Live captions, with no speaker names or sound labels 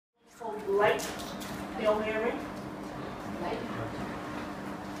light. Can you all hear me? Light.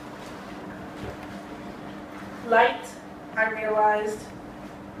 Light, I realised,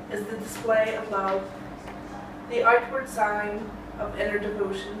 is the display of love, the outward sign of inner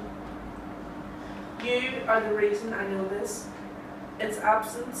devotion. You are the reason I know this. Its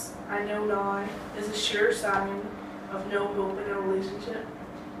absence, I know now, is a sure sign of no hope in a relationship.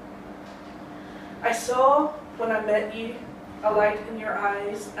 I saw, when I met you, a light in your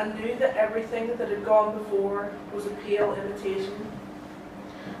eyes and knew that everything that had gone before was a pale imitation.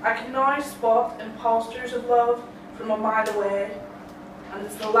 I can now spot impostors of love from a mile away, and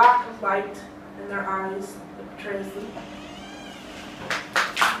it's the lack of light in their eyes that betrays them.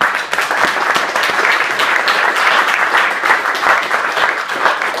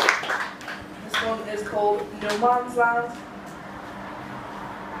 This one is called No Man's Land.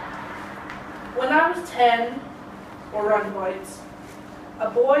 When I was 10, or roundabouts, a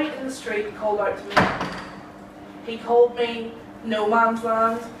boy in the street called out to me. He called me No Man's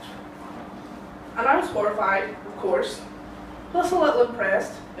Land, and I was horrified, of course, plus a little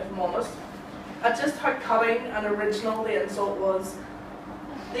impressed, if I'm honest, at just how cutting and original the insult was.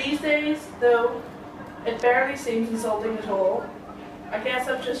 These days, though, it barely seems insulting at all. I guess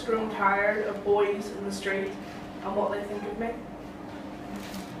I've just grown tired of boys in the street and what they think of me.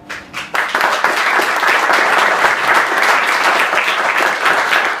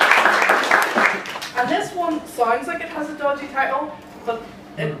 And this one sounds like it has a dodgy title, but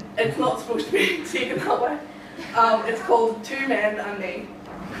it's not supposed to be taken that way. It's called Two Men and Me.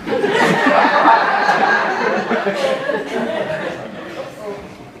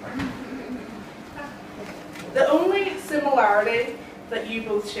 The only similarity that you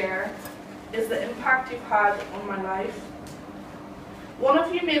both share is the impact you've had on my life. One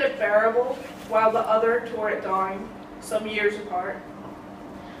of you made it bearable, while the other tore it down, some years apart.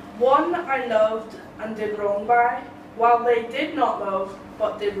 One I loved and did wrong by, while they did not love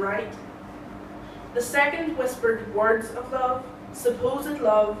but did right. The second whispered words of love, supposed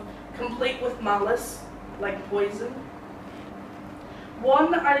love, complete with malice, like poison.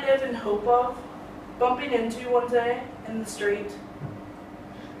 One I live in hope of, bumping into one day in the street.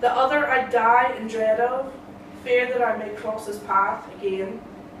 The other I die in dread of, fear that I may cross his path again.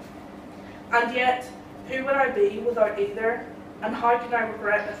 And yet, who would I be without either, and how can I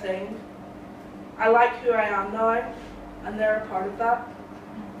regret a thing? I like who I am now, and they're a part of that.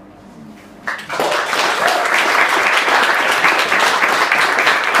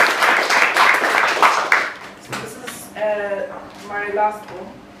 So this is my last poem,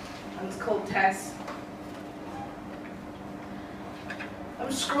 and it's called Tess. I'm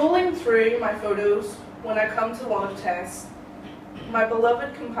scrolling through my photos when I come to one of Tess, my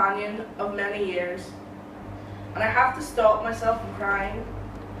beloved companion of many years, and I have to stop myself from crying,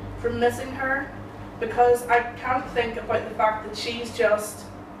 from missing her, because I can't think about the fact that she's just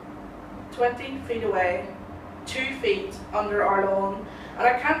 20 feet away, 2 feet under our lawn, and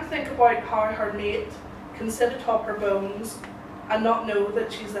I can't think about how her mate can sit atop her bones and not know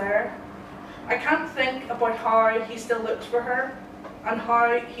that she's there. I can't think about how he still looks for her, and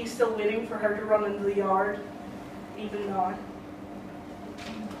how he's still waiting for her to run into the yard, even now.